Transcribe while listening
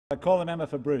I call the member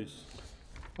for Bruce.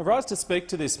 I rise to speak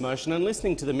to this motion, and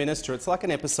listening to the minister, it's like an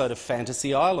episode of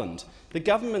Fantasy Island. The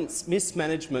government's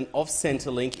mismanagement of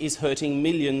Centrelink is hurting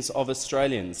millions of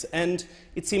Australians, and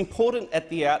it's important at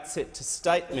the outset to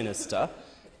state, Minister,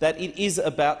 that it is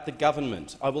about the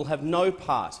government. I will have no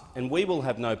part, and we will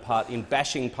have no part, in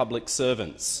bashing public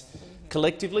servants.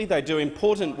 Collectively, they do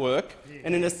important work,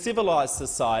 and in a civilised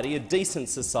society, a decent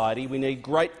society, we need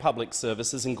great public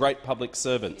services and great public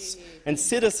servants. And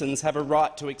citizens have a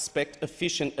right to expect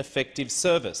efficient, effective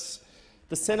service.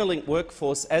 The Centrelink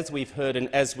workforce, as we've heard and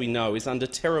as we know, is under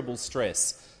terrible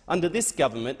stress. Under this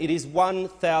government, it is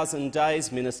 1,000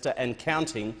 days, Minister, and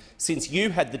counting, since you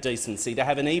had the decency to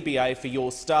have an EBA for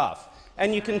your staff.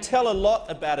 And you can tell a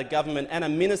lot about a government and a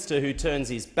minister who turns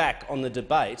his back on the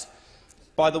debate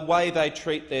by the way they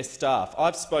treat their staff.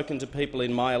 I've spoken to people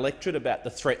in my electorate about the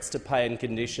threats to pay and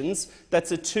conditions.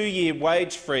 That's a 2-year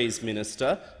wage freeze,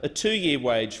 Minister, a 2-year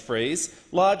wage freeze,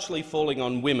 largely falling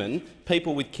on women,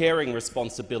 people with caring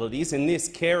responsibilities in this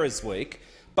Carers Week.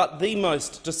 But the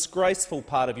most disgraceful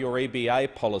part of your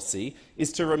EBA policy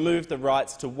is to remove the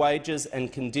rights to wages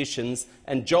and conditions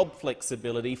and job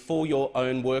flexibility for your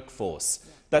own workforce.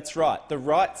 That's right, the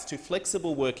rights to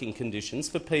flexible working conditions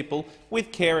for people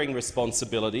with caring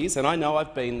responsibilities. And I know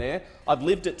I've been there. I've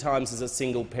lived at times as a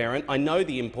single parent. I know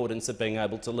the importance of being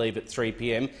able to leave at 3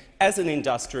 p.m. as an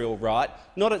industrial right,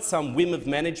 not at some whim of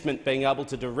management being able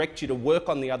to direct you to work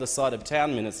on the other side of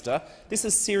town, Minister. This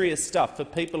is serious stuff for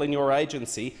people in your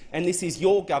agency, and this is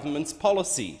your government's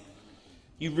policy.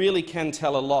 You really can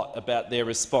tell a lot about their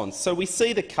response. So we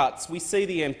see the cuts, we see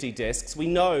the empty desks, we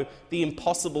know the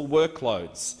impossible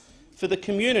workloads. For the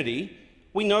community,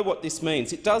 we know what this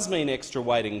means. It does mean extra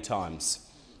waiting times.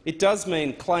 It does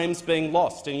mean claims being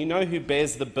lost, and you know who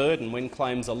bears the burden when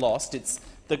claims are lost. It's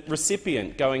the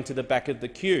recipient going to the back of the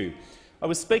queue. I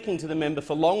was speaking to the member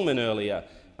for Longman earlier.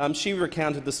 She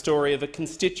recounted the story of a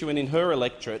constituent in her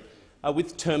electorate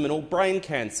with terminal brain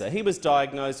cancer. He was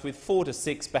diagnosed with 4 to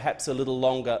 6, perhaps a little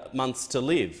longer, months to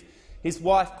live. His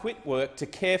wife quit work to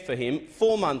care for him.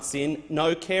 4 months in,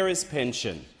 no carer's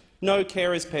pension. No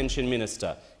carer's pension,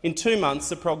 Minister. In 2 months,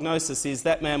 the prognosis is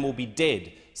that man will be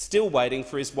dead, still waiting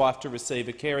for his wife to receive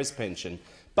a carer's pension.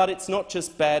 But it's not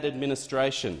just bad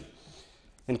administration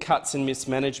and cuts and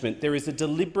mismanagement. There is a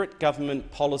deliberate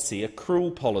government policy, a cruel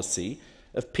policy,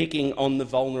 of picking on the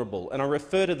vulnerable. And I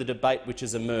refer to the debate which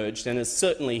has emerged and has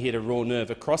certainly hit a raw nerve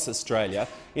across Australia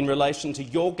in relation to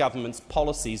your government's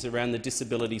policies around the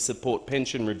disability support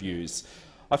pension reviews.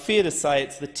 I fear to say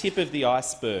it's the tip of the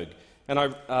iceberg.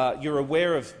 And you're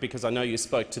aware of, because I know you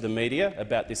spoke to the media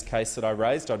about this case that I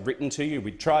raised. I'd written to you,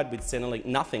 we'd tried with Centrelink,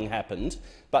 nothing happened.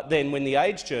 But then when the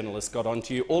Age journalist got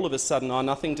onto you, all of a sudden, oh,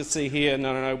 nothing to see here,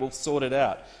 no, we'll sort it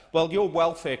out. Well, your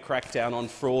welfare crackdown on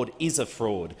fraud is a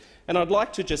fraud. And I'd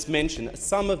like to just mention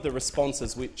some of the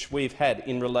responses which we've had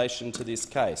in relation to this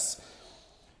case.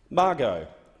 Margot,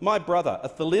 my brother, a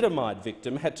thalidomide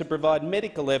victim, had to provide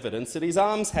medical evidence that his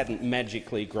arms hadn't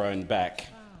magically grown back.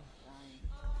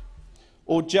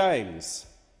 Or James,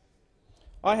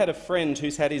 I had a friend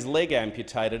who's had his leg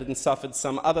amputated and suffered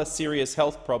some other serious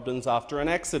health problems after an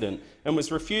accident and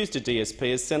was refused a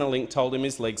DSP as Centrelink told him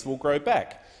his legs will grow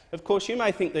back. Of course, you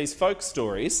may think these folk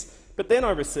stories, but then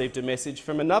I received a message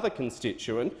from another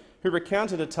constituent who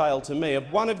recounted a tale to me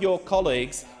of one of your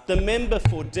colleagues, the member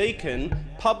for Deakin,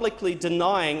 publicly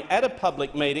denying at a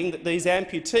public meeting that these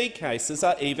amputee cases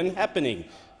are even happening.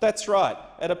 That's right.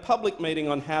 At a public meeting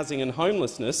on housing and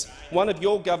homelessness, one of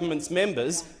your government's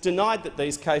members denied that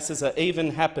these cases are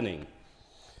even happening.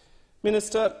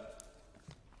 Minister,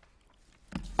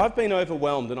 I've been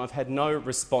overwhelmed and I've had no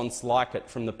response like it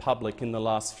from the public in the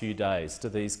last few days to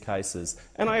these cases.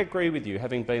 And I agree with you,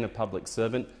 having been a public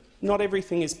servant, not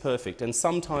everything is perfect and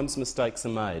sometimes mistakes are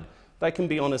made. They can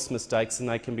be honest mistakes and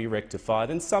they can be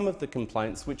rectified, and some of the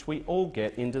complaints which we all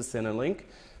get into Centrelink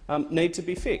need to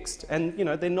be fixed. And you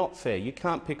know, they're not fair. You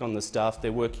can't pick on the staff,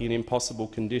 they're working in impossible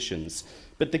conditions.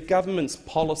 But the government's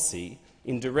policy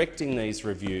in directing these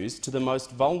reviews to the most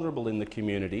vulnerable in the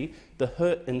community, the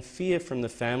hurt and fear from the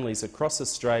families across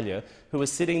Australia who are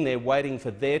sitting there waiting for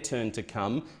their turn to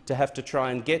come, to have to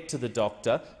try and get to the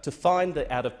doctor, to find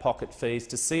the out-of-pocket fees,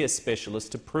 to see a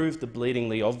specialist, to prove the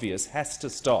bleedingly obvious, has to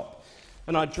stop.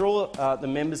 And I draw the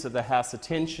members of the House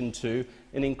attention to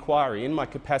an inquiry in my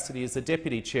capacity as the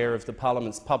Deputy Chair of the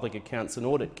Parliament's Public Accounts and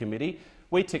Audit Committee,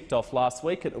 We ticked off last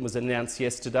week, and it was announced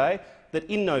yesterday, that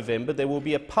in November there will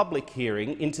be a public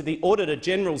hearing into the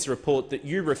Auditor-General's report that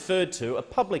you referred to, a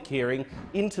public hearing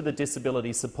into the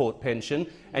disability support pension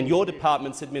and your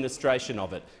department's administration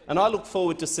of it. And I look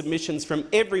forward to submissions from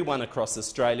everyone across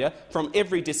Australia, from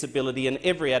every disability and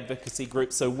every advocacy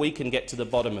group, so we can get to the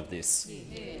bottom of this.